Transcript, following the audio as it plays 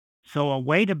So, a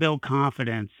way to build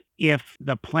confidence, if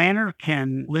the planner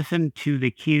can listen to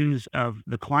the cues of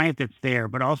the client that's there,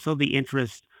 but also the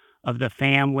interests of the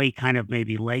family, kind of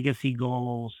maybe legacy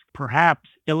goals,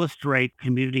 perhaps illustrate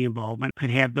community involvement,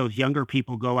 could have those younger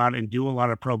people go out and do a lot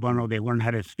of pro bono. They learn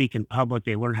how to speak in public,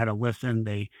 they learn how to listen,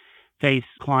 they face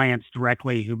clients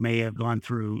directly who may have gone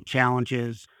through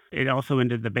challenges. It also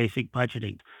into the basic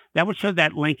budgeting. That would show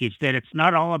that linkage that it's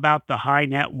not all about the high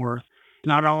net worth, it's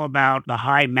not all about the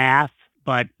high math,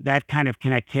 but that kind of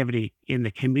connectivity in the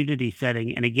community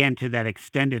setting. And again, to that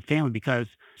extended family, because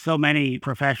so many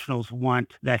professionals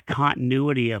want that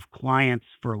continuity of clients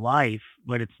for life,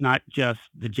 but it's not just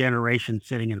the generation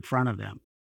sitting in front of them.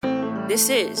 This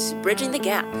is Bridging the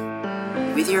Gap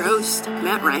with your host,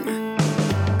 Matt Reiner.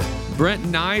 Brent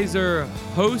Neiser,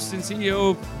 host and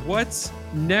CEO of What's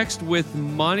Next with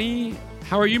Money.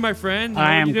 How are you, my friend?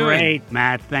 I am great,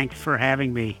 Matt. Thanks for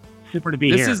having me. Super to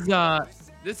be here.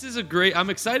 This is a great, I'm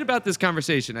excited about this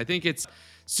conversation. I think it's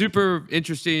super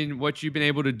interesting what you've been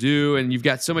able to do, and you've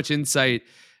got so much insight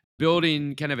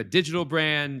building kind of a digital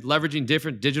brand, leveraging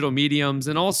different digital mediums,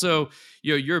 and also,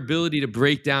 your ability to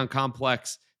break down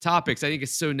complex topics. I think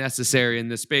it's so necessary in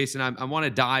this space, and I want to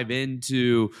dive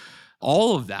into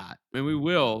all of that, and we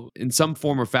will in some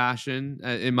form or fashion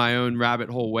in my own rabbit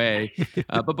hole way.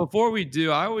 But before we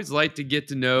do, I always like to get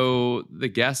to know the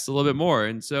guests a little bit more.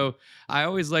 And so I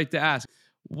always like to ask,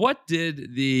 what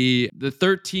did the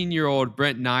 13-year-old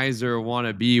Brent Neiser want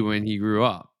to be when he grew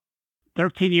up?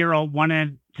 13-year-old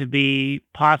wanted to be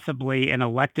possibly an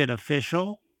elected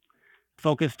official,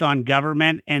 focused on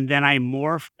government, and then I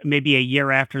morphed maybe a year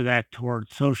after that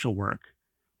towards social work.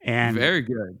 And very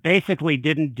good. Basically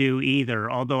didn't do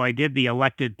either, although I did the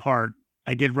elected part.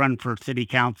 I did run for city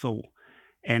council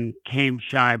and came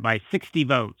shy by 60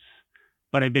 votes.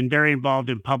 But I've been very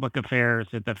involved in public affairs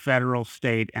at the federal,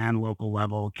 state, and local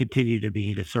level, continue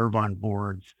to serve on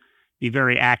boards, be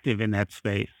very active in that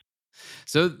space.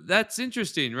 So that's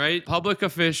interesting, right? Public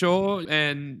official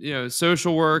and,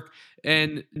 social work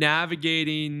and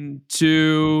navigating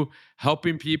to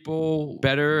helping people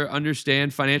better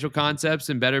understand financial concepts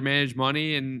and better manage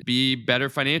money and be better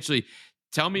financially.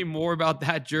 Tell me more about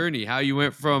that journey, how you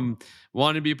went from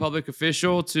wanting to be a public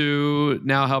official to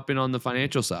now helping on the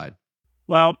financial side.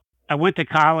 Well, I went to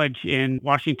college in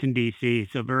Washington, D.C.,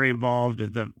 so very involved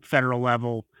at the federal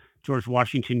level, George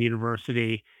Washington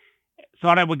University.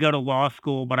 Thought I would go to law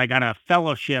school, but I got a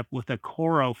fellowship with the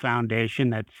Coro Foundation,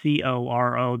 that's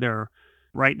CORO. There are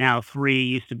right now 3,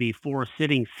 used to be 4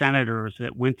 sitting senators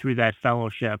that went through that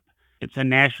fellowship. It's a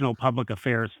national public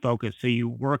affairs focus. So you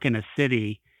work in a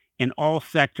city in all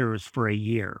sectors for a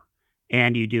year,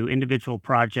 and you do individual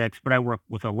projects. But I work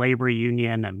with a labor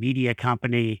union, a media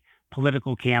company,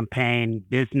 political campaign,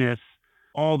 business,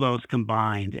 all those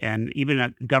combined, and even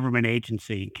a government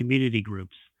agency, community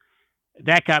groups.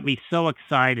 That got me so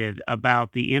excited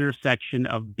about the intersection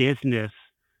of business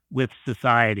with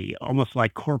society, almost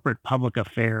like corporate public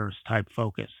affairs type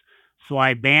focus. So I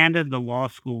abandoned the law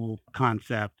school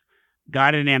concept,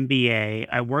 got an MBA.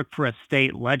 I worked for a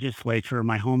state legislature in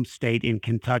my home state in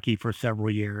Kentucky for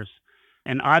several years.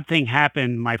 An odd thing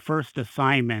happened. My first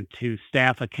assignment to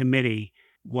staff a committee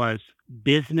was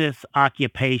business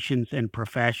occupations and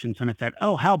professions. And I thought,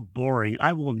 oh, how boring.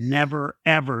 I will never,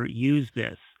 ever use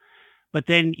this. But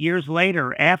then years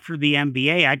later, after the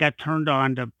MBA, I got turned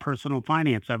on to personal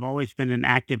finance. I've always been an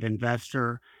active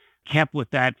investor, kept with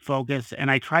that focus. And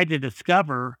I tried to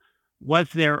discover,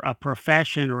 was there a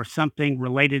profession or something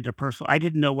related to personal? I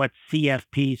didn't know what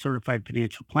CFP, Certified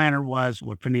Financial Planner, was,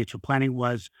 what financial planning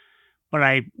was. But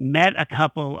I met a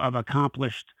couple of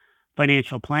accomplished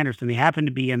financial planners, and they happened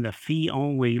to be in the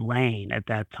fee-only lane at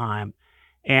that time,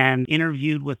 and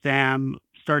interviewed with them,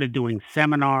 started doing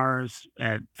seminars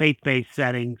at faith-based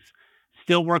settings,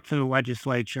 still worked for the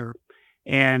legislature,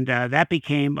 and that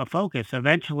became a focus.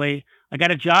 Eventually, I got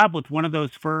a job with one of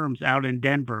those firms out in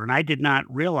Denver, and I did not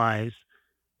realize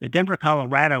that Denver,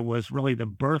 Colorado was really the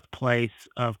birthplace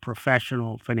of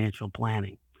professional financial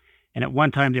planning. And at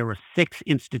one time, there were 6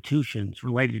 institutions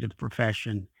related to the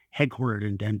profession headquartered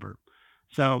in Denver.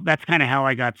 So that's kind of how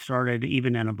I got started,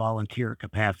 even in a volunteer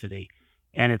capacity.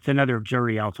 And it's another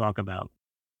journey I'll talk about.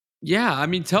 Yeah, I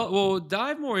mean,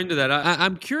 dive more into that.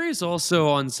 I'm curious also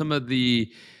on some of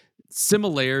the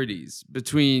similarities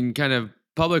between kind of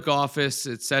public office,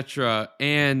 et cetera,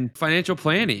 and financial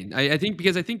planning. I think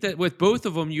because I think that with both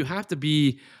of them, you have to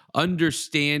be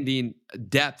understanding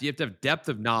depth. You have to have depth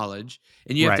of knowledge,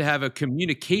 and you have to have a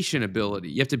communication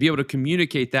ability. You have to be able to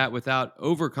communicate that without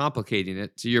overcomplicating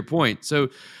it, to your point. So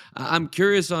I'm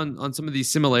curious on some of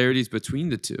these similarities between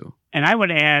the two. And I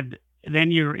would add,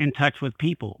 then you're in touch with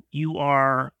people. You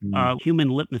are Mm. a human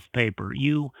litmus paper.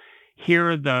 You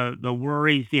hear the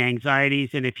worries, the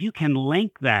anxieties, and if you can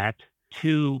link that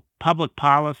to public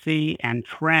policy and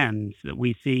trends that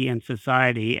we see in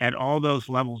society at all those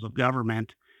levels of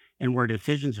government and where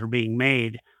decisions are being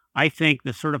made, I think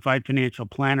the certified financial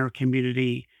planner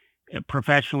community,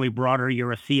 professionally broader,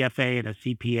 you're a CFA and a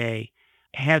CPA,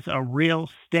 has a real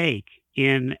stake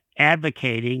in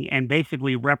advocating and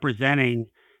basically representing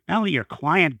not only your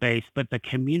client base, but the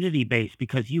community base,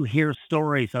 because you hear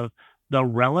stories of the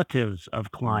relatives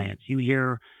of clients. You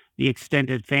hear the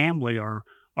extended family or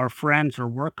friends or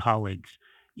work colleagues.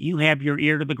 You have your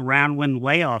ear to the ground when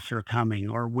layoffs are coming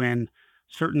or when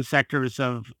certain sectors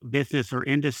of business or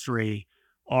industry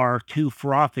are too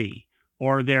frothy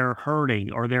or they're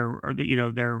hurting or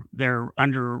they're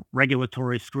under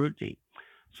regulatory scrutiny.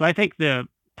 So I think the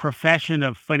profession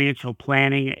of financial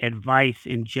planning advice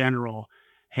in general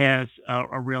has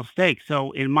a real stake.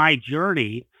 So in my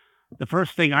journey, the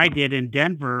first thing I did in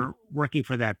Denver, working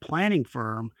for that planning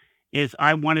firm, is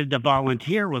I wanted to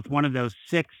volunteer with one of those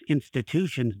six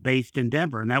institutions based in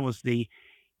Denver. And that was the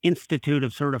Institute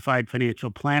of Certified Financial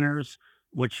Planners,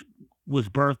 which was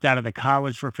birthed out of the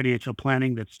College for Financial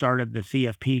Planning that started the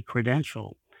CFP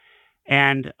credential.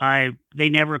 And they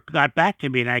never got back to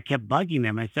me, and I kept bugging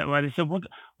them. I said, "Well," they said,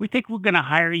 "We think we're gonna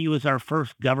hire you as our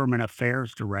first government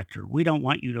affairs director. We don't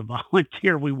want you to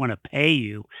volunteer, we wanna pay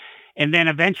you." And then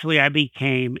eventually I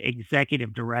became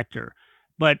executive director.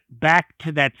 But back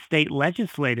to that state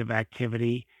legislative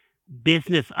activity,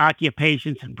 business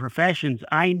occupations and professions,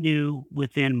 I knew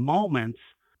within moments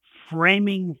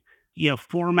framing,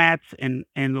 formats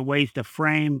and the ways to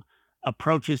frame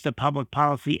approaches to public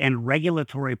policy and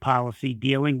regulatory policy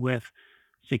dealing with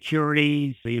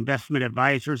securities, the Investment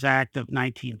Advisors Act of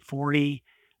 1940,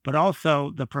 but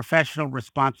also the professional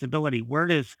responsibility. Where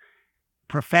does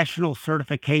professional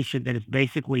certification that is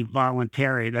basically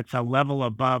voluntary, that's a level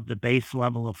above the base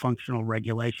level of functional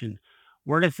regulation,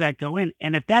 where does that go in?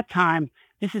 And at that time,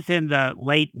 this is in the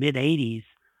late mid 80s,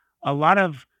 a lot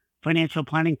of financial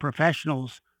planning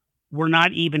professionals were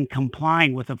not even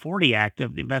complying with the 40 Act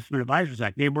of the Investment Advisors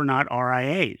Act. They were not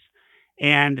RIAs.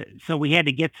 And so we had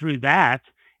to get through that.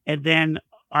 And then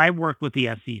I worked with the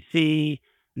SEC,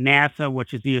 NASA,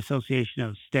 which is the Association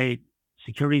of State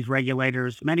Securities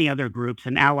Regulators, many other groups,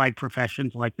 and allied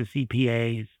professions like the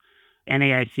CPAs,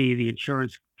 NAIC, the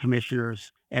insurance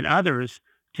commissioners, and others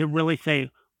to really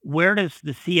say, where does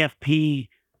the CFP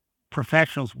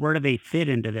professionals, where do they fit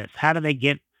into this? How do they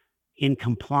get in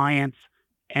compliance?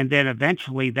 And then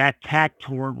eventually that tack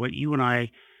toward what you and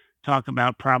I talk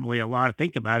about probably a lot,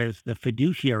 think about is the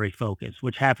fiduciary focus,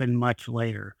 which happened much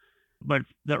later. But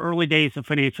the early days of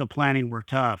financial planning were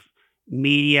tough.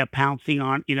 Media pouncing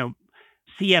on,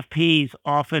 CFPs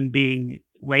often being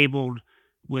labeled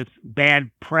with bad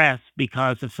press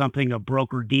because of something a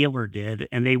broker dealer did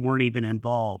and they weren't even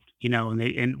involved,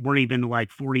 and weren't even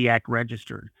like 40 Act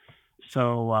registered.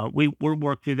 So we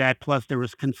worked through that. Plus, there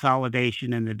was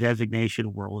consolidation in the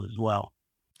designation world as well.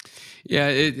 Yeah,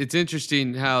 it's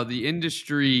interesting how the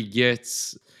industry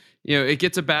gets, it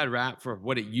gets a bad rap for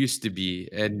what it used to be,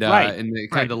 Right, and the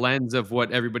kind right, of lens of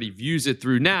what everybody views it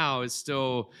through now is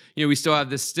still, we still have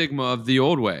this stigma of the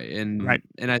old way, right,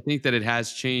 and I think that it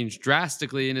has changed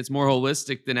drastically, and it's more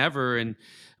holistic than ever, and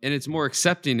it's more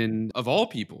accepting of all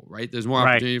people, right? There's more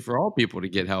right. opportunity for all people to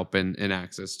get help and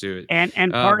access to it. And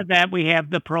part Um, of that, we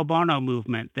have the pro bono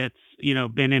movement that's,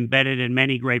 been embedded in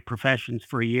many great professions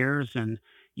for years. And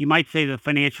you might say the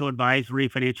financial advisory,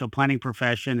 financial planning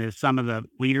profession, is some of the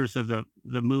leaders of the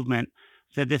movement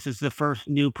said this is the first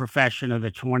new profession of the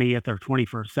 20th or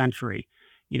 21st century.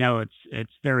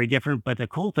 It's very different. But the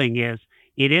cool thing is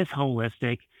it is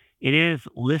holistic. It is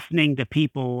listening to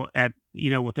people at,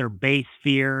 with their base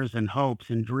fears and hopes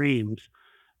and dreams,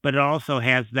 but it also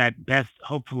has that best,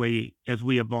 hopefully, as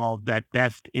we evolve, that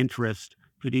best interest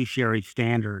fiduciary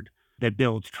standard that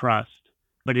builds trust.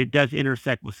 But it does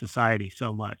intersect with society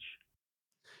so much.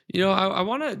 I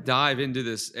want to dive into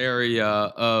this area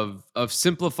of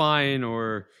simplifying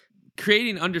or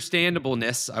creating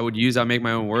understandableness. I make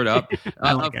my own word up,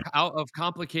 I like it. out of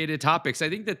complicated topics. I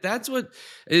think that that's what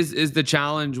is the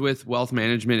challenge with wealth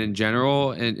management in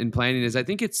general and planning is I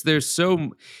think it's there's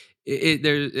so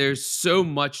there's so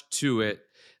much to it.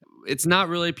 It's not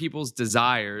really people's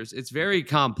desires. It's very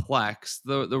complex.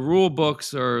 The rule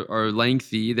books are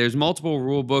lengthy. There's multiple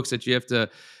rule books that you have to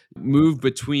move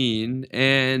between,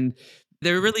 and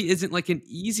There really isn't like an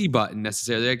easy button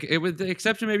necessarily. Like, with the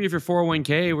exception maybe of your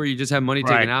 401k where you just have money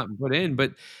taken Right. out and put in,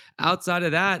 but outside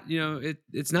of that,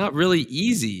 it's not really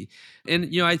easy. And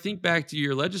I think back to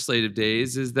your legislative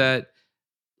days is that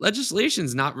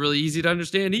legislation's not really easy to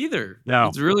understand either. No.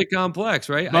 It's really complex,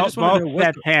 right? I Both just want to both know what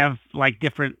sets have, like,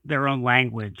 different their own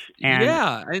language, and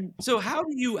yeah, and so how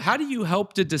do you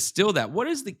help to distill that? What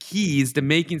is the keys to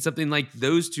making something like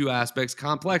those two aspects,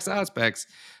 complex aspects,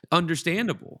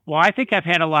 understandable? well, I think I've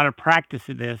had a lot of practice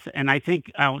in this, and I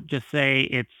think I'll just say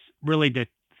it's really the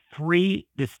 3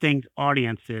 distinct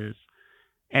audiences,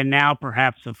 and now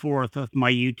perhaps a 4th with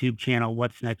my YouTube channel,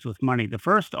 What's Next with Money. The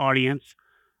first audience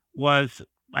was,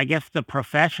 I guess, the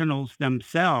professionals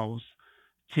themselves,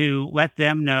 to let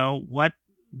them know what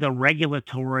the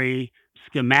regulatory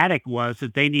schematic was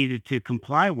that they needed to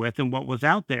comply with and what was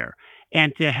out there,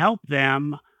 and to help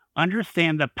them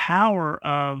understand the power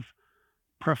of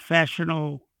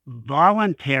professional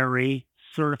voluntary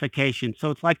certification.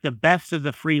 So it's like the best of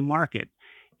the free market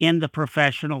in the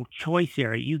professional choice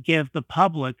area. You give the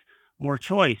public more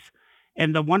choice.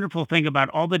 And the wonderful thing about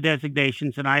all the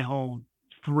designations, and I hold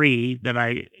 3 that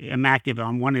I am active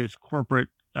on. One is corporate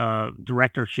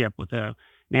directorship with the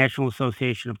National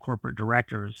Association of Corporate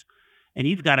Directors. And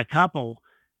you've got a couple.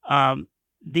 Um,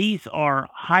 these are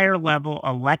higher level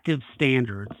elective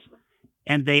standards,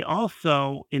 and they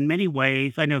also, in many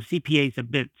ways, I know CPA is a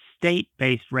bit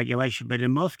state-based regulation, but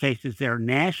in most cases, they're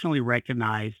nationally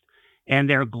recognized and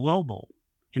they're global.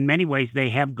 In many ways, they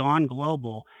have gone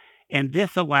global, and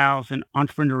this allows an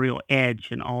entrepreneurial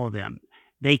edge in all of them.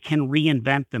 They can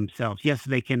reinvent themselves. Yes,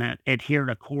 they can adhere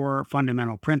to core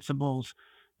fundamental principles,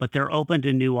 but they're open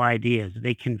to new ideas.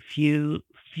 They can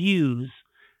fuse,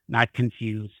 not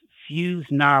confuse, fuse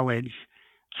knowledge,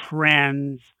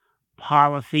 trends,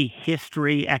 policy,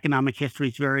 history, economic history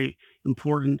is very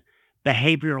important,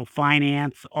 behavioral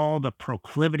finance, all the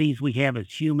proclivities we have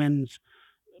as humans,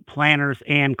 planners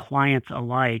and clients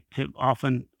alike, to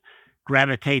often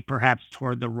gravitate perhaps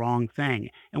toward the wrong thing.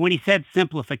 And when he said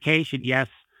simplification, yes,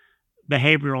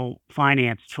 behavioral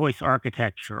finance, choice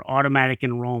architecture, automatic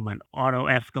enrollment, auto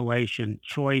escalation,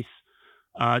 choice,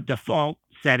 default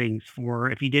settings for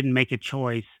if you didn't make a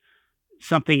choice,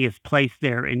 something is placed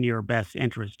there in your best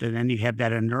interest. And then you have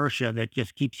that inertia that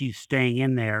just keeps you staying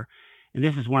in there. And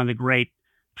this is one of the great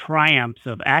triumphs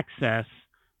of access,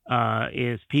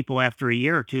 is people after a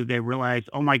year or two, they realize,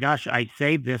 oh my gosh, I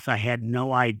saved this. I had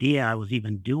no idea I was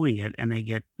even doing it. And they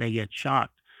get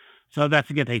shocked. So that's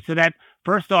a good thing. So that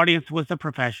first audience was the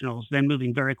professionals, then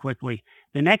moving very quickly.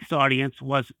 The next audience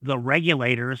was the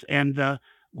regulators and the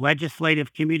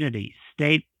legislative community.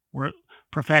 State where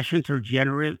professions are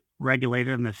generally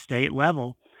regulated on the state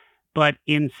level, but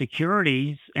in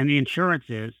securities and the insurance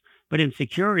is, but in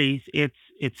securities,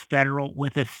 it's federal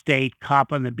with a state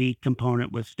cop on the beat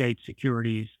component with state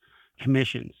securities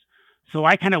commissions. So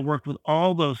I kind of worked with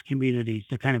all those communities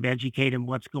to kind of educate them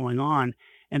what's going on,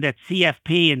 and that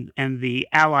CFP and the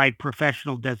allied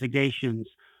professional designations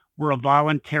were a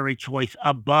voluntary choice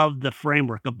above the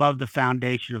framework, above the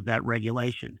foundation of that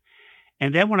regulation.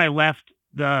 And then when I left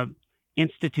the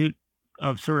Institute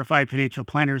of Certified Financial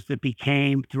Planners, that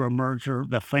became, through a merger,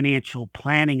 the Financial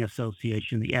Planning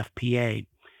Association, the FPA,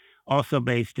 also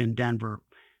based in Denver,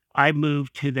 I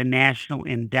moved to the National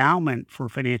Endowment for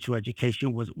Financial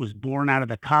Education, was born out of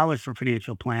the College for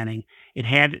Financial Planning. It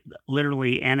had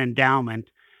literally an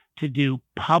endowment to do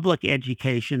public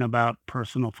education about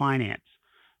personal finance.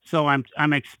 So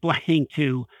I'm explaining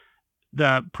to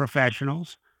the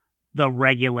professionals, the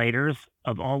regulators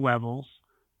of all levels,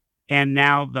 and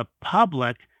now the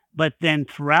public. But then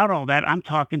throughout all that, I'm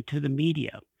talking to the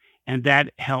media, and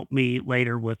that helped me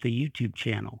later with the YouTube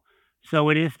channel. So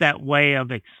it is that way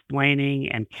of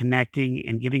explaining and connecting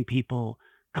and giving people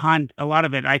a lot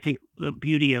of it. I think the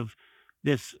beauty of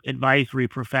this advisory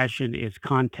profession is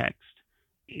context,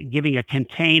 giving a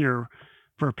container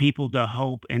for people to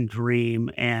hope and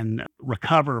dream and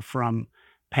recover from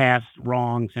past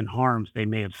wrongs and harms they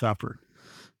may have suffered.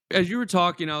 As you were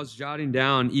talking, I was jotting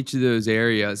down each of those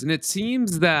areas, and it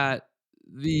seems that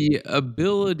the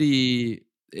ability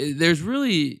there's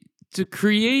really to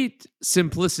create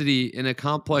simplicity in a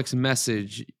complex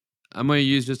message. I'm going to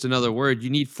use just another word. You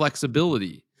need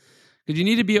flexibility because you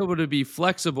need to be able to be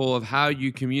flexible of how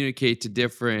you communicate to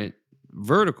different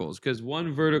verticals. Because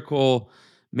one vertical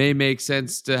may make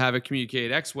sense to have it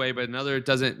communicate X way, but another it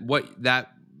doesn't. What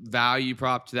that value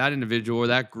prop to that individual or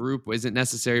that group isn't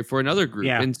necessary for another group.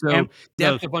 Yeah, And and so those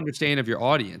depth of understanding of your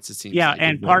audience, it seems yeah, like, is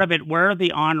and part of it, where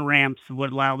the on ramps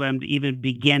would allow them to even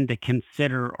begin to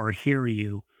consider or hear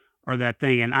you are that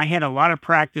thing. And I had a lot of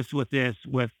practice with this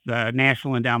with the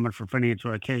National Endowment for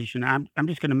Financial Education. I'm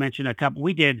just going to mention a couple.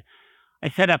 I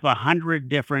set up 100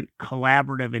 different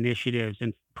collaborative initiatives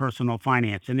in personal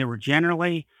finance, and they were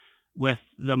generally with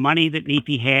the money that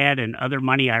NEPI had and other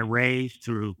money I raised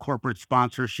through corporate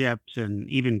sponsorships and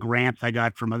even grants I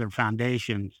got from other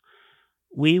foundations.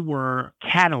 We were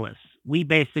catalysts. We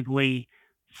basically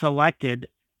selected,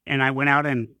 and I went out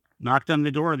and knocked on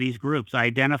the door of these groups. I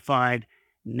identified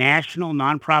national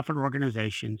nonprofit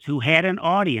organizations who had an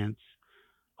audience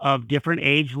of different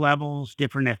age levels,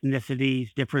 different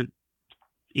ethnicities, different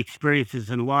experiences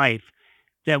in life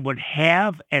that would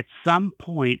have at some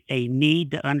point a need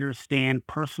to understand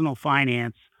personal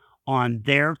finance on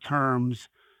their terms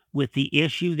with the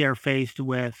issue they're faced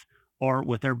with or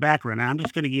with their background. And I'm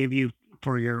just going to give you,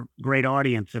 for your great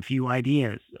audience, a few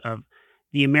ideas of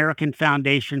the American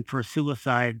Foundation for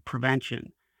Suicide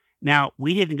Prevention. Now,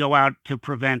 we didn't go out to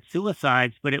prevent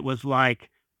suicides, but it was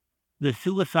like the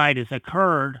suicide has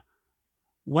occurred.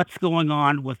 What's going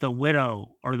on with the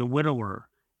widow or the widower,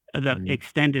 the Mm,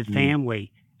 extended mm,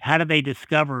 family? How do they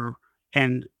discover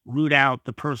and root out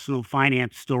the personal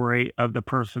finance story of the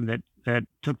person that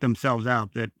took themselves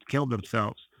out, that killed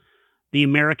themselves? The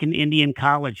American Indian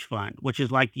College Fund, which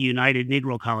is like the United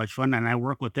Negro College Fund, and I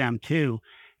work with them too,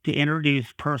 to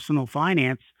introduce personal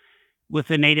finance with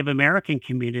the Native American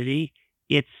community.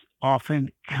 It's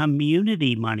often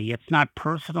community money. It's not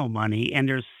personal money. And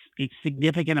there's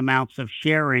significant amounts of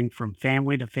sharing from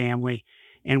family to family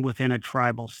and within a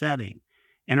tribal setting.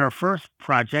 And our first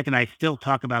project, and I still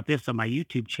talk about this on my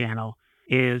YouTube channel,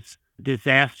 is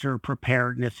disaster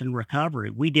preparedness and recovery.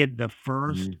 We did the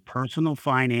first mm. personal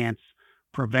finance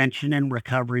prevention and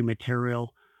recovery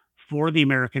material for the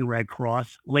American Red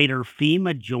Cross. Later,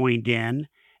 FEMA joined in,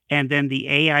 and then the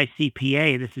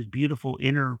AICPA, this is beautiful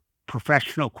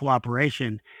interprofessional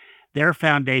cooperation, their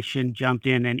foundation jumped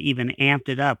in and even amped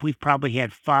it up. We've probably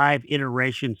had 5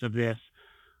 iterations of this.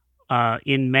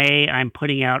 In May, I'm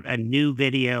putting out a new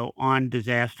video on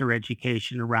disaster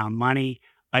education around money.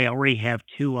 I already have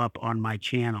 2 up on my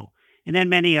channel. And then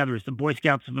many others. The Boy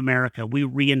Scouts of America, we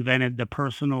reinvented the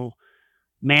personal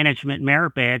management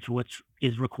merit badge, which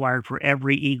is required for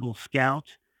every Eagle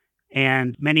Scout,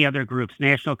 and many other groups,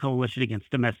 National Coalition Against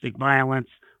Domestic Violence,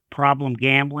 Problem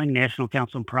Gambling, National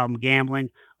Council on Problem Gambling.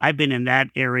 I've been in that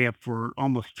area for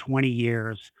almost 20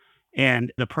 years.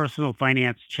 And the personal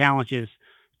finance challenges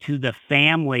to the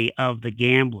family of the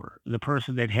gambler, the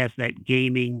person that has that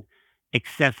gaming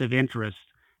excessive interest,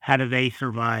 how do they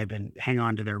survive and hang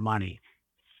on to their money?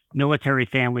 Military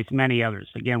families, many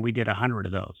others. Again, we did 100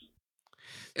 of those.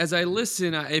 As I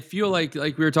listen, I feel like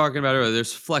we were talking about earlier.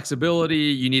 There's flexibility.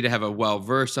 You need to have a well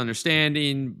versed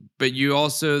understanding, but you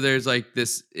also there's like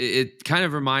this. It kind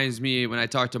of reminds me when I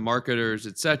talk to marketers,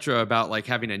 etc., about like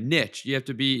having a niche. You have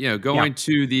to be Yeah. going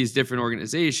to these different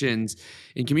organizations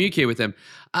and communicate with them.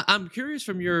 I'm curious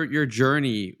from your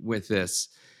journey with this.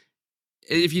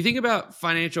 If you think about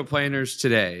financial planners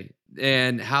today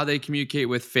and how they communicate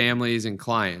with families and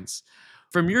clients,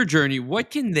 from your journey, what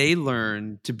can they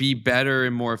learn to be better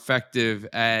and more effective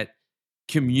at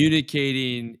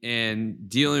communicating and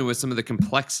dealing with some of the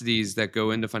complexities that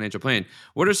go into financial planning?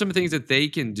 What are some of the things that they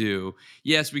can do?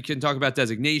 Yes, we can talk about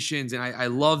designations, and I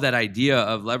love that idea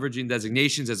of leveraging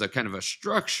designations as a kind of a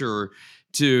structure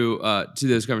to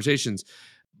those conversations.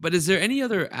 But is there any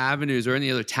other avenues or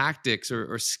any other tactics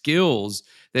or skills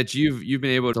that you've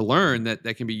been able to learn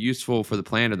that can be useful for the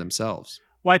planner themselves?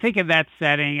 Well, I think in that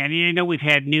setting, and we've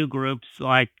had new groups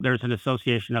like there's an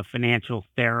association of financial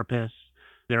therapists.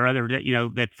 There are other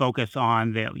that, that focus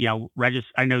on the,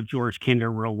 I know George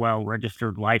Kinder real well,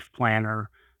 registered life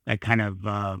planner, that kind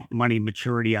of money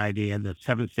maturity idea, the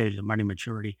 7 stages of money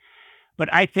maturity.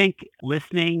 But I think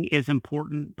listening is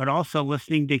important, but also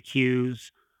listening to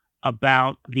cues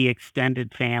about the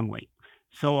extended family.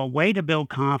 So a way to build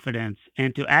confidence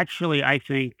and to actually, I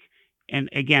think, and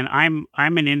again, I'm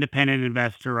an independent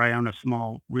investor. I own a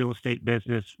small real estate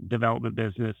business, development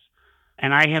business,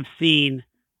 and I have seen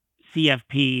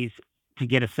CFPs to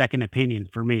get a second opinion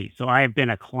for me. So I have been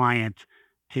a client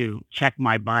to check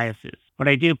my biases. But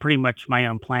I do pretty much my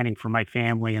own planning for my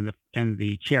family and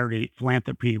the charity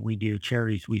philanthropy we do,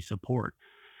 charities we support.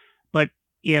 But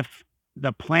if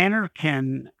the planner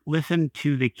can listen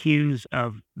to the cues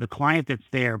of the client that's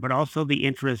there, but also the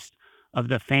interest of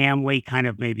the family, kind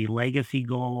of maybe legacy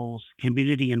goals,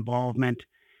 community involvement,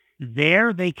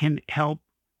 there they can help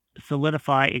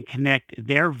solidify and connect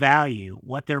their value,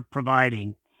 what they're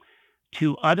providing,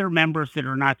 to other members that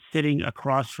are not sitting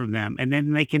across from them. And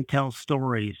then they can tell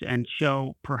stories and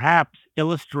show, perhaps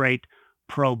illustrate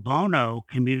pro bono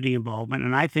community involvement.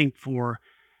 And I think for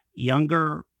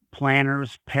younger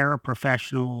planners,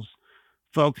 paraprofessionals,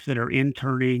 folks that are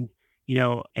interning,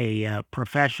 a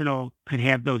professional could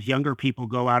have those younger people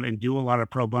go out and do a lot of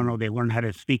pro bono. They learn how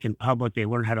to speak in public, they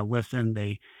learn how to listen,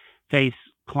 they face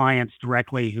clients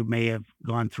directly who may have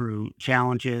gone through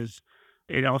challenges.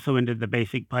 It also into the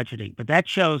basic budgeting. But that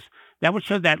would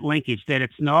show that linkage that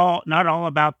it's not all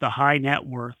about the high net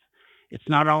worth. It's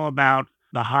not all about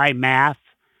the high math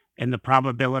and the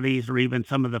probabilities or even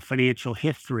some of the financial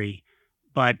history,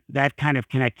 but that kind of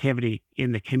connectivity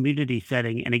in the community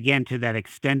setting and again to that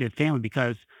extended family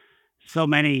because so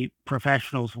many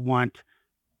professionals want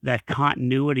that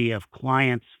continuity of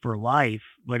clients for life,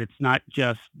 but it's not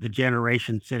just the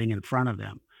generation sitting in front of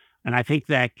them. And I think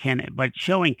that but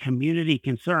showing community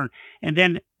concern. And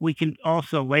then we can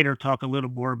also later talk a little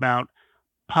more about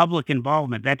public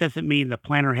involvement. That doesn't mean the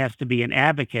planner has to be an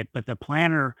advocate, but the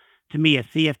planner, to me, a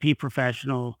CFP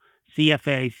professional,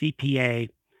 CFA, CPA,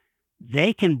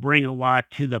 they can bring a lot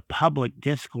to the public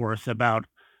discourse about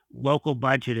local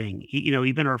budgeting,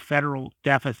 even our federal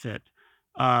deficit,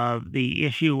 the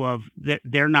issue of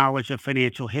their knowledge of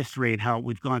financial history and how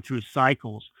we've gone through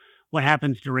cycles, what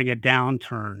happens during a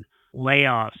downturn,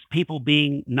 layoffs, people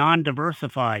being non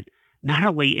diversified, not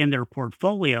only in their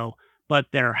portfolio, but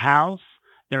their house,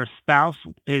 their spouse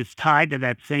is tied to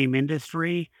that same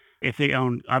industry. If they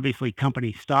own, obviously,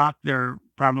 company stock, they're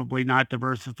probably not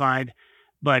diversified,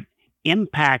 but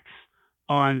impacts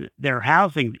on their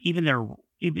housing, even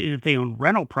if they own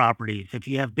rental properties, if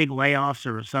you have big layoffs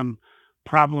or some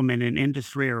problem in an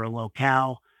industry or a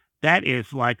locale, that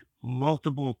is like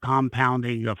multiple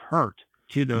compounding of hurt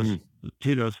to those Mhm.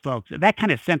 to those folks. That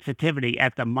kind of sensitivity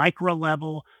at the micro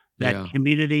level, that Yeah.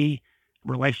 community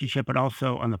relationship, but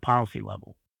also on the policy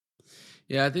level.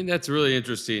 Yeah, I think that's really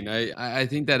interesting. I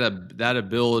think that that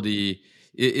ability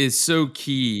is so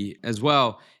key as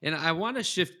well. And I want to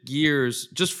shift gears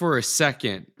just for a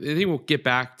second. I think we'll get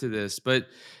back to this, but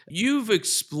you've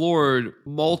explored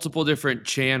multiple different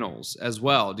channels as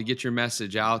well to get your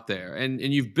message out there, and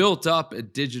you've built up a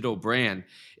digital brand.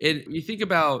 And you think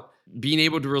about being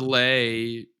able to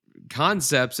relay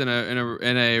concepts in a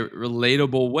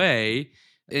relatable way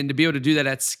and to be able to do that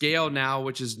at scale now,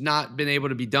 which has not been able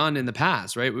to be done in the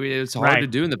past, right? It's hard to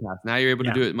Right. do in the past. Now you're able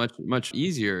to Yeah. do it much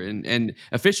easier and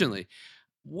efficiently.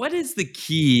 What is the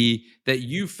key that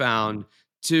you found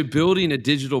to building a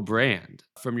digital brand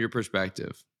from your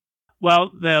perspective?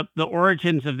 Well, the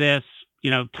origins of this,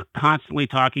 constantly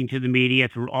talking to the media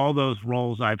through all those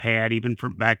roles I've had, even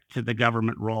from back to the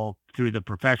government role through the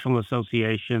professional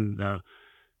association, the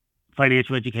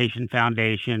Financial Education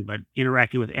Foundation, but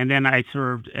interacting with, and then I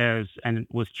served as and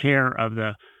was chair of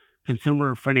the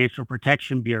Consumer Financial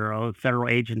Protection Bureau, a federal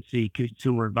agency,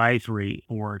 Consumer Advisory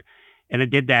Board. And I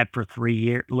did that for 3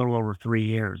 years, a little over 3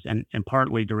 years, and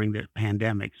partly during the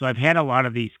pandemic. So I've had a lot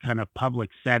of these kind of public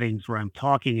settings where I'm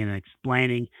talking and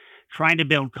explaining, trying to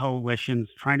build coalitions,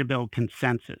 trying to build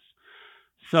consensus.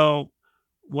 So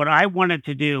what I wanted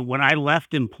to do when I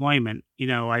left employment,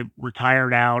 I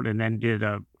retired out and then did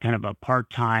a kind of a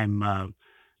part-time,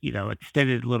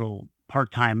 extended little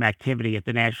part-time activity at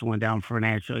the National Endowment for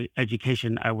Financial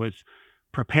Education. I was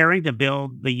preparing to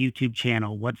build the YouTube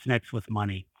channel, What's Next with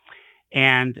Money.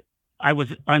 And I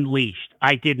was unleashed.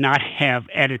 I did not have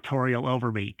editorial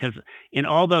over me because in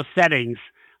all those settings,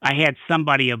 I had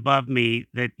somebody above me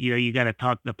that, you got to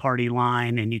talk the party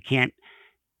line and you can't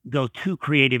go too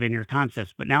creative in your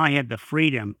concepts. But now I had the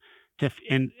freedom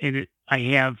I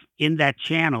have in that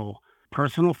channel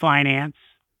personal finance,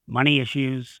 money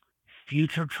issues,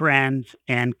 future trends,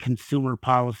 and consumer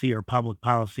policy or public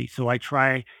policy. So I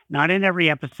try not in every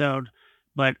episode,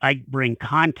 but I bring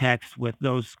context with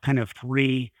those kind of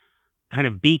three kind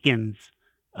of beacons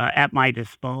at my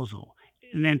disposal.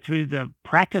 And then through the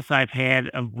practice I've had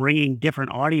of bringing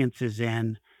different audiences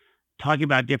in, talking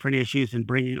about different issues and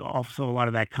bringing also a lot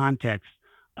of that context,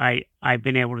 I've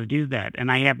been able to do that. And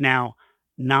I have now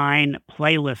 9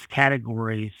 playlist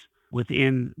categories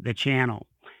within the channel.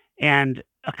 And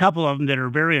a couple of them that are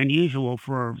very unusual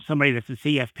for somebody that's a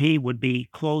CFP would be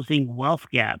closing wealth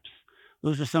gaps.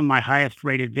 Those are some of my highest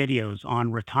rated videos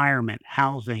on retirement,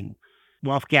 housing,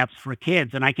 wealth gaps for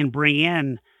kids. And I can bring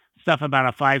in stuff about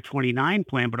a 529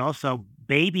 plan, but also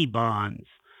baby bonds,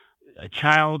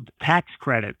 child tax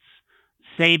credits,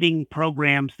 saving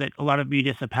programs that a lot of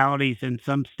municipalities in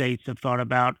some states have thought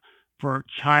about for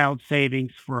child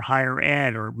savings for higher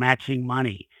ed or matching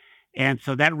money. And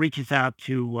so that reaches out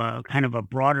to kind of a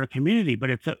broader community, but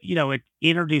it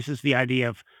introduces the idea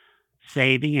of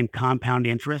saving and compound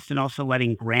interest and also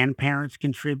letting grandparents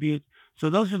contribute. So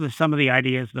those are some of the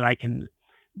ideas that I can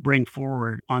bring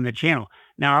forward on the channel.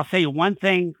 Now, I'll say one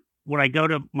thing when I go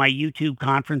to my YouTube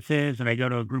conferences and I go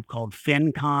to a group called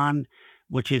FinCon,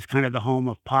 which is kind of the home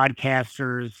of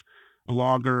podcasters,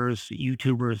 bloggers,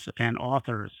 YouTubers, and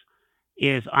authors,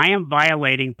 is I am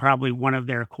violating probably one of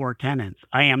their core tenets.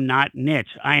 I am not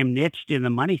niche. I am niched in the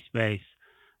money space,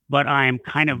 but I'm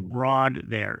kind of Mm. broad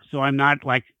there. So I'm not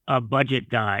like a budget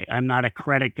guy. I'm not a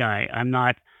credit guy. I'm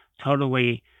not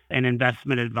totally an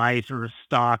investment advisor,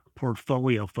 stock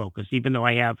portfolio focus, even though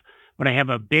but I have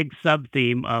a big sub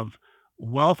theme of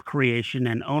wealth creation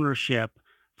and ownership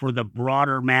for the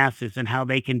broader masses and how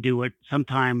they can do it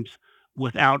sometimes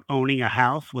without owning a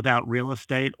house, without real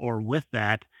estate, or with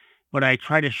that. But I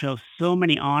try to show so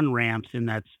many on ramps in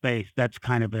that space. That's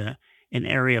kind of an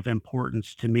area of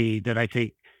importance to me that I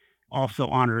think also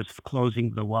honors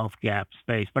closing the wealth gap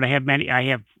space. But I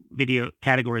have video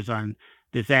categories on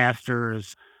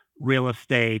disasters, real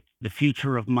estate, the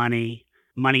future of money,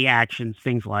 money actions,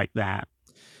 things like that.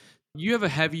 You have a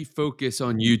heavy focus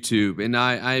on YouTube, and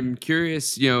I'm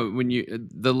curious. You know, when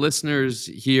the listeners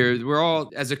here, we're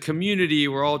all as a community,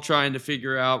 we're all trying to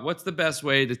figure out what's the best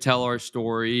way to tell our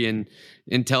story and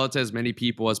tell it to as many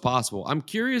people as possible. I'm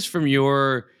curious from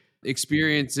your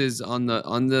experiences on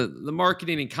the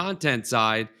marketing and content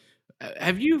side.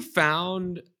 Have you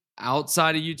found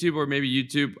outside of YouTube or maybe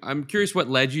YouTube? I'm curious what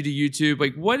led you to YouTube.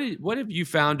 Like, what have you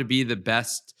found to be the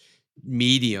best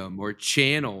medium or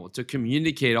channel to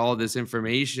communicate all this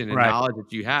information and Right. knowledge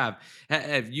that you have?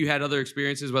 Have you had other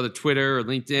experiences, whether Twitter or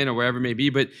LinkedIn or wherever it may be?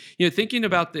 But thinking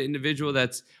about the individual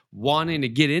that's wanting to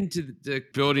get into the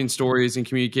building stories and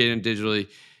communicating digitally,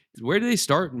 where do they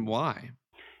start and why?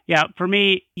 Yeah, for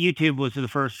me, YouTube was the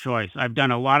first choice. I've done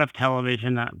a lot of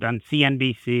television. I've done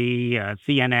CNBC,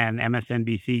 CNN,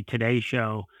 MSNBC, Today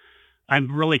Show.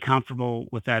 I'm really comfortable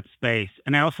with that space.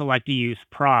 And I also like to use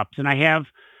props. And I have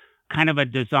kind of a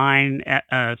design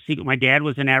secret. My dad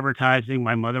was in advertising.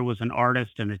 My mother was an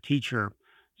artist and a teacher.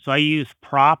 So I use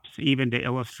props even to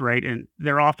illustrate, and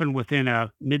they're often within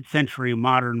a mid-century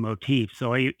modern motif.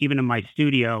 So even in my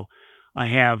studio, I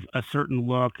have a certain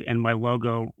look, and my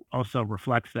logo also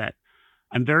reflects that.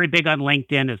 I'm very big on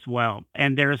LinkedIn as well,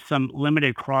 and there's some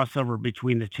limited crossover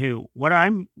between the two. What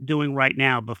I'm doing right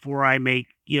now before I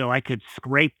could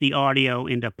scrape the audio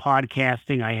into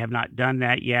podcasting. I have not done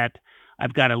that yet.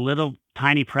 I've got a little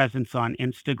tiny presence on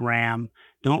Instagram.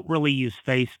 Don't really use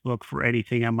Facebook for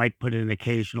anything. I might put an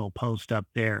occasional post up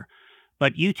there,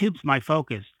 but YouTube's my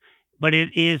focus. But it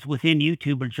is within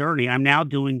YouTube a journey. I'm now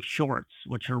doing shorts,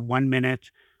 which are 1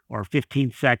 minute or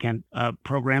 15-second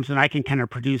programs, and I can kind of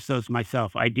produce those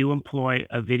myself. I do employ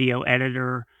a video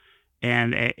editor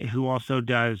and who also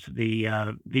does the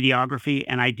videography,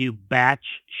 and I do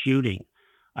batch shooting.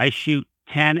 I shoot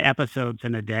 10 episodes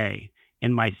in a day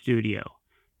in my studio,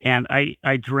 and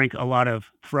I drink a lot of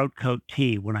throat coat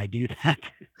tea when I do that.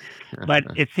 But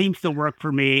it seems to work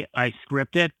for me. I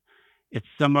script it.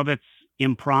 Some of it's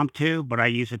impromptu, but I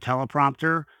use a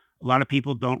teleprompter. A lot of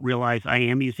people don't realize I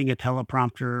am using a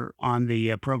teleprompter on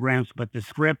the programs, but the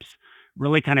scripts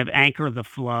really kind of anchor the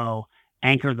flow,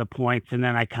 anchor the points, and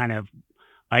then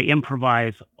I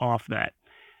improvise off that.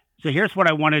 So here's what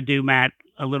I want to do, Matt,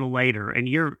 a little later, and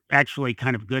you're actually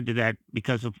kind of good to that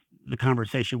because of the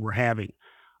conversation we're having.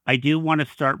 I do want to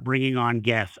start bringing on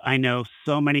guests. I know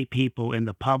so many people in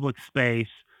the public space,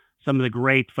 some of the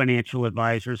great financial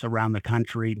advisors around the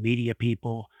country, media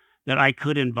people that I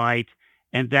could invite.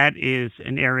 And that is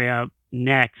an area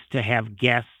next to have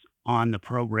guests on the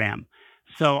program.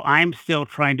 So I'm still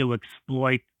trying to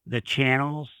exploit the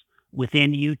channels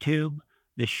within YouTube,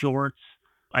 the shorts.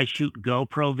 I shoot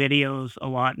GoPro videos a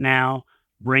lot now,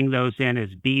 bring those in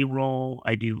as B-roll.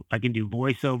 I can do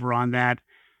voiceover on that.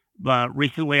 But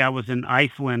recently I was in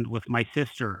Iceland with my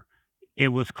sister. It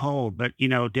was cold, but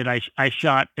I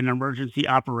shot an emergency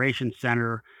operations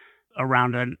center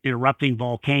around an erupting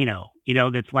volcano,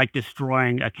 that's like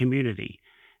destroying a community.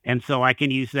 And so I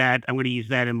can use that. I'm going to use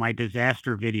that in my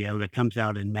disaster video that comes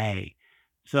out in May.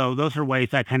 So those are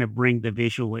ways I kind of bring the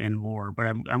visual in more, but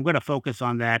I'm going to focus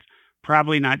on that.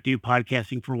 Probably not do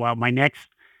podcasting for a while. My next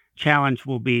challenge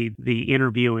will be the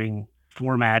interviewing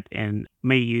format and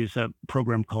may use a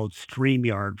program called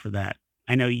StreamYard for that.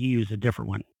 I know you use a different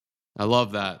one. I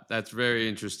love that. That's very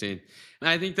interesting. And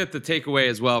I think that the takeaway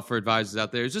as well for advisors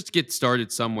out there is just get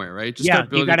started somewhere, right? Just Yeah, start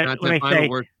you building got to, what content, I find what say,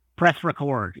 works. press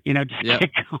record, just Yep.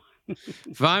 get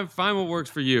going. Find what works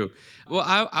for you. Well,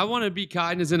 I want to be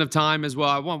cognizant of time as well.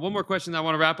 I want one more question that I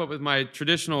want to wrap up with my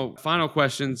traditional final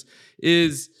questions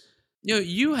is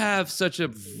You have such a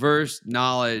verse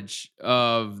knowledge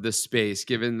of the space,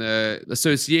 given the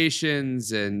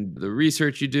associations and the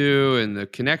research you do and the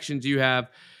connections you have.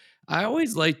 I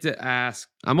always like to ask,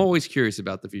 I'm always curious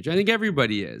about the future. I think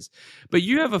everybody is. But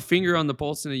you have a finger on the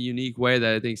pulse in a unique way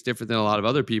that I think is different than a lot of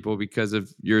other people because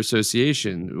of your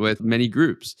association with many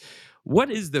groups. What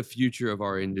is the future of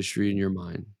our industry in your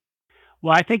mind?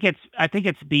 Well, I think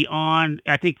it's beyond.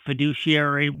 I think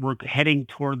fiduciary, we're heading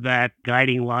toward that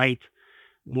guiding light.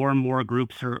 More and more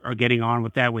groups are getting on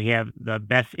with that. We have the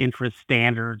best interest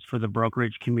standards for the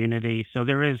brokerage community. So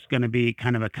there is going to be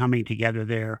kind of a coming together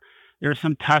there. There's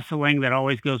some tussling that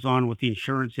always goes on with the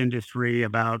insurance industry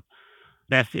about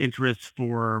best interests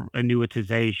for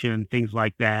annuitization, things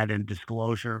like that, and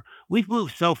disclosure. We've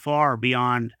moved so far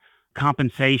beyond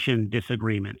compensation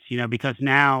disagreements, because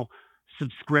now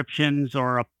subscriptions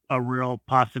are a real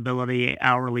possibility,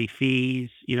 hourly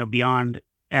fees, beyond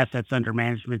assets under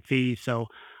management fees. So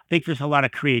I think there's a lot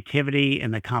of creativity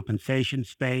in the compensation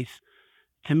space.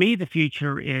 To me, the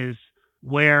future is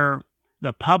where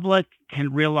the public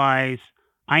can realize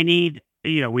I need,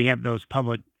 we have those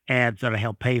public ads that I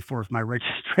help pay for with my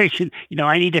registration.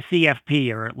 I need a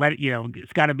CFP or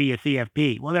it's got to be a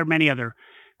CFP. Well, there are many other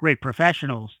great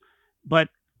professionals, but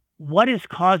what is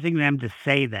causing them to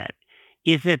say that?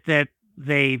 Is it that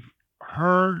they've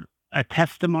heard a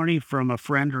testimony from a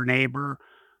friend or neighbor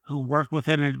who worked with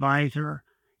an advisor?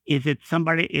 Is it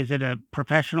a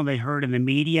professional they heard in the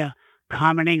media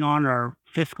commenting on our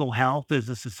fiscal health as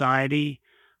a society,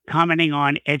 commenting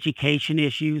on education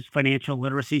issues, financial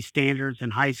literacy standards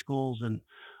in high schools and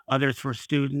others for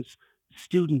students,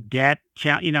 student debt,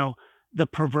 the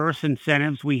perverse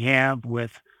incentives we have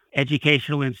with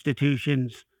educational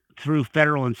institutions through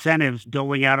federal incentives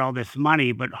doling out all this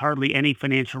money, but hardly any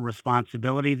financial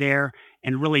responsibility there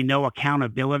and really no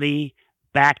accountability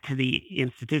back to the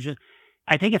institution.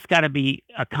 I think it's got to be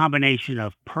a combination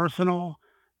of personal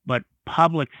but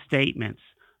public statements.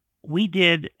 We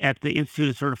did at the Institute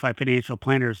of Certified Financial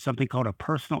Planners something called a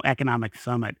Personal Economic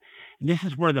Summit. And this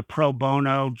is where the pro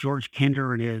bono George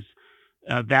Kinder and his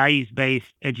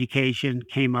values-based education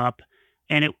came up,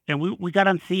 and we got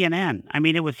on CNN. I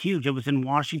mean, it was huge. It was in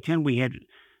Washington. We had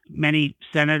many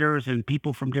senators and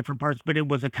people from different parts, but it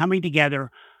was a coming together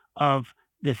of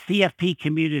the CFP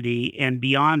community, and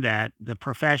beyond that, the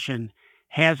profession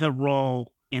has a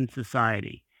role in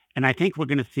society. And I think we're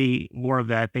going to see more of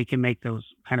that. They can make those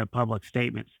kind of public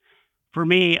statements. For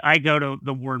me, I go to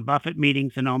the Warren Buffett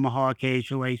meetings in Omaha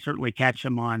occasionally, certainly catch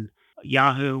them on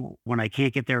Yahoo when I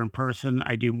can't get there in person.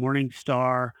 I do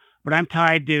Morningstar, but I'm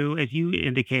tied to, as you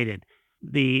indicated,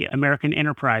 the American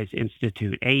Enterprise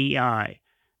Institute, AEI,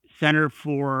 Center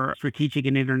for Strategic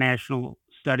and International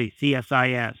Studies,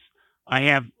 CSIS. I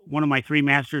have one of my three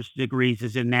master's degrees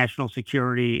is in national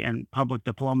security and public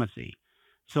diplomacy.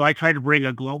 So I try to bring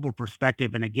a global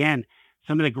perspective. And again,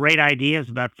 some of the great ideas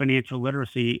about financial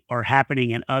literacy are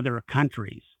happening in other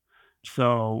countries.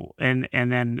 So and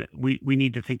then we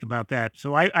need to think about that.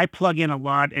 So I plug in a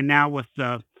lot, and now with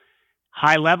the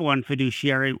high level on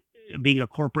fiduciary, being a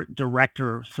corporate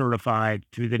director certified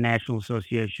through the National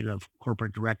Association of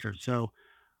Corporate Directors. So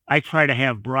I try to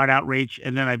have broad outreach,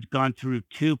 and then I've gone through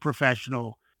two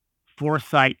professional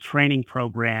foresight training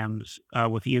programs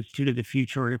with the Institute of the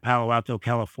Future in Palo Alto,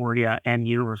 California, and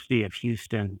University of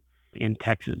Houston in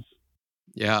Texas.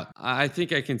 Yeah, I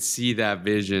think I can see that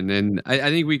vision, and I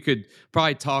think we could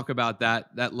probably talk about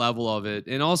that level of it,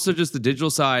 and also just the digital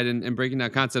side and breaking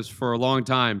down concepts for a long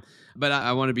time. But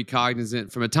I want to be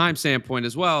cognizant from a time standpoint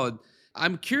as well.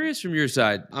 I'm curious from your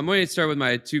side. I'm going to start with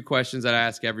my two questions that I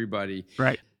ask everybody.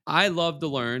 Right. I love to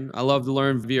learn. I love to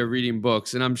learn via reading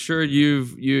books, and I'm sure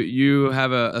you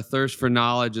have a thirst for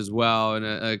knowledge as well, and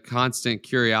a constant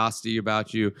curiosity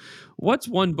about you. What's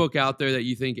one book out there that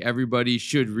you think everybody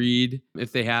should read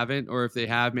if they haven't, or if they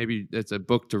have, maybe it's a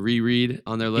book to reread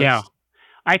on their Yeah. list?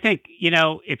 I think,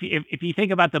 if you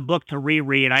think about the book to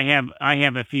reread, I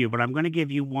have a few, but I'm going to give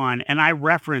you one. And I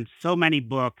reference so many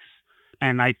books,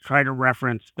 and I try to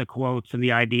reference the quotes and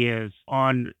the ideas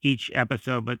on each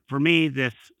episode. But for me,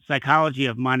 this psychology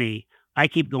of money, I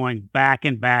keep going back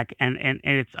and back, and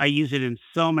it's I use it in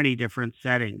so many different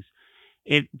settings.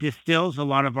 It distills a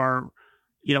lot of our,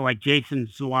 like Jason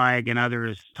Zweig and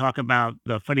others talk about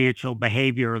the financial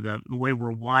behavior, the way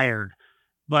we're wired,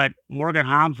 but Morgan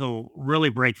Housel really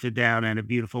breaks it down in a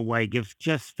beautiful way, gives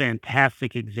just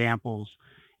fantastic examples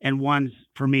and ones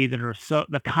for me that are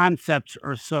the concepts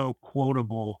are so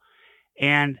quotable.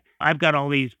 And I've got all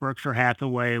these Berkshire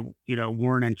Hathaway,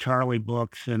 Warren and Charlie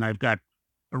books, and I've got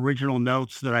original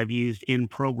notes that I've used in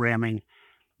programming.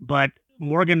 But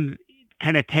Morgan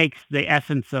kind of takes the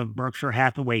essence of Berkshire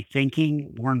Hathaway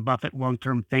thinking, Warren Buffett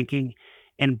long-term thinking,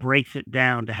 and breaks it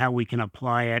down to how we can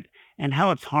apply it and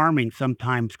how it's harming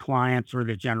sometimes clients or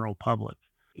the general public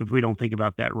if we don't think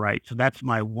about that right. So that's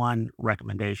my one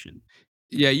recommendation.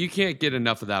 Yeah, you can't get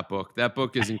enough of that book. That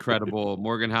book is incredible.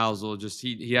 Morgan Housel, just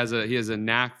he has a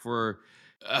knack for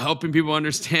helping people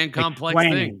understand complex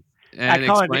things Explaining. I and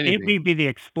call it explaining it things. may be the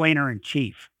explainer in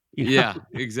chief. Yeah,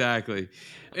 exactly.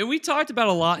 And we talked about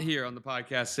a lot here on the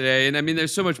podcast today. And I mean,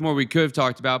 there's so much more we could have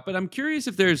talked about, but I'm curious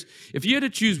if you had to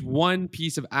choose one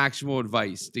piece of actionable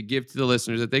advice to give to the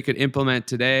listeners that they could implement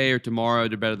today or tomorrow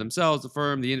to better themselves, the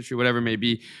firm, the industry, whatever it may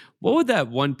be, what would that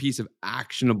one piece of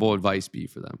actionable advice be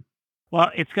for them? Well,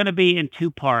 it's gonna be in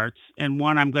 2 parts, and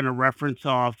one I'm gonna reference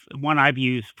off one I've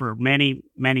used for many,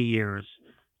 many years.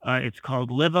 It's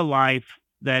called "Live a Life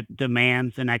That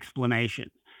Demands an Explanation."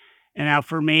 And now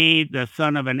for me, the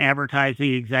son of an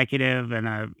advertising executive and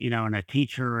a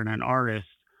teacher and an artist,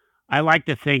 I like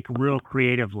to think real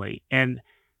creatively. And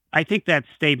I think that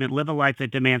statement, "Live a life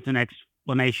that demands an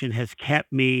explanation," has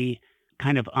kept me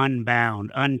kind of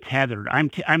unbound, untethered.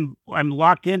 I'm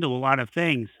locked into a lot of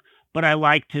things, but I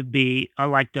like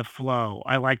to flow.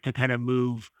 I like to kind of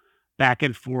move back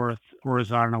and forth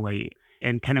horizontally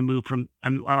and kind of move from I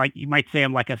like you might say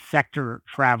I'm like a sector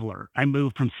traveler. I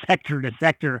move from sector to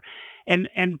sector, and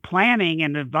planning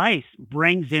and advice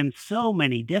brings in so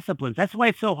many disciplines. That's why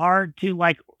it's so hard to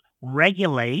like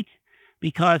regulate,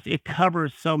 because it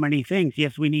covers so many things.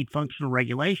 Yes, we need functional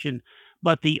regulation,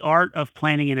 but the art of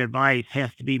planning and advice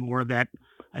has to be more that,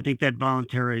 I think, that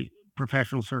voluntary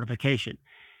professional certification.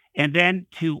 And then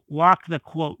to lock the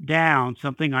quote down,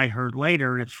 something I heard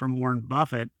later, and it's from Warren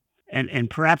Buffett, and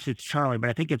perhaps it's Charlie, but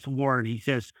I think it's Warren. He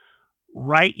says,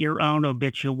 "Write your own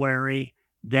obituary,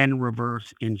 then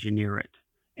reverse engineer it."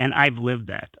 And I've lived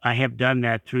that. I have done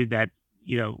that through that,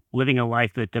 living a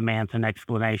life that demands an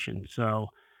explanation.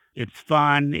 So it's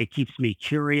fun. It keeps me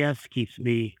curious, keeps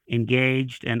me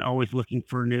engaged, and always looking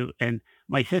for new. And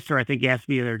my sister, I think, asked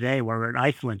me the other day while we are in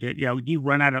Iceland, you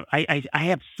run out of, I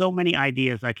have so many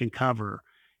ideas I can cover.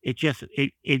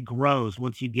 It grows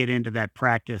once you get into that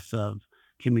practice of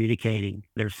communicating.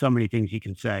 There's so many things you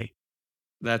can say.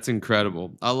 That's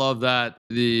incredible. I love that.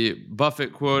 The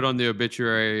Buffett quote on the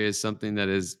obituary is something that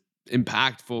is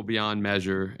impactful beyond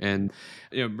measure. And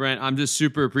Brent, I'm just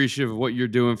super appreciative of what you're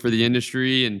doing for the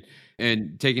industry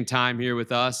and taking time here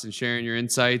with us and sharing your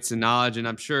insights and knowledge. And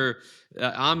I'm sure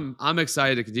I'm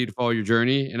excited to continue to follow your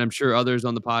journey, and I'm sure others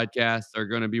on the podcast are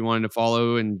going to be wanting to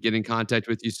follow and get in contact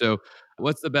with you. So,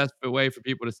 what's the best way for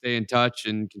people to stay in touch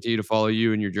and continue to follow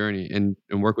you and your journey and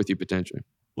work with you potentially?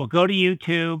 Well, go to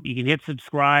YouTube. You can hit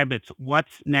subscribe. It's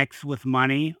What's Next with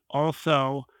Money.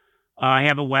 Also, I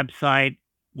have a website,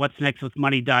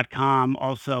 what'snextwithmoney.com.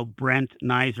 Also,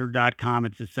 BrentNeiser.com.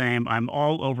 It's the same. I'm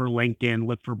all over LinkedIn.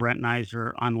 Look for Brent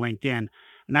Neiser on LinkedIn.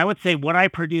 And I would say what I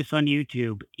produce on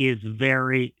YouTube is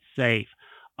very safe.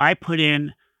 I put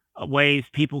in ways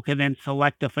people can then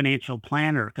select a financial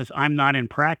planner because I'm not in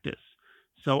practice.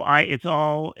 So it's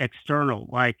all external.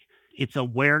 Like, it's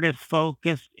awareness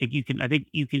focused. If you can, I think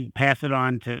you can pass it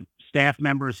on to staff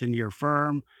members in your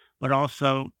firm, but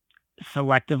also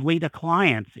selectively to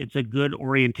clients. It's a good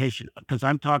orientation because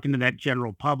I'm talking to that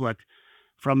general public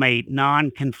from a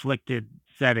non-conflicted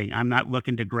setting. I'm not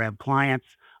looking to grab clients.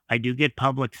 I do get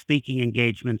public speaking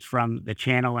engagements from the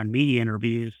channel and media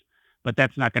interviews, but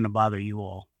that's not going to bother you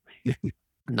all.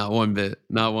 Not one bit.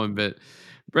 Not one bit.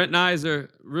 Brent Neiser,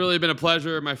 really been a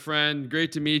pleasure, my friend.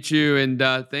 Great to meet you. And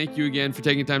thank you again for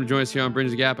taking time to join us here on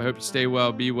Bridging the Gap. I hope you stay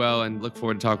well, be well, and look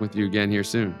forward to talking with you again here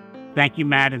soon. Thank you,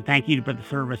 Matt, and thank you for the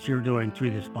service you're doing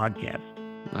through this podcast.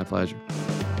 My pleasure.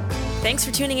 Thanks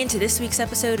for tuning in to this week's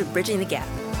episode of Bridging the Gap.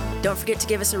 Don't forget to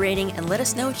give us a rating and let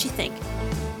us know what you think.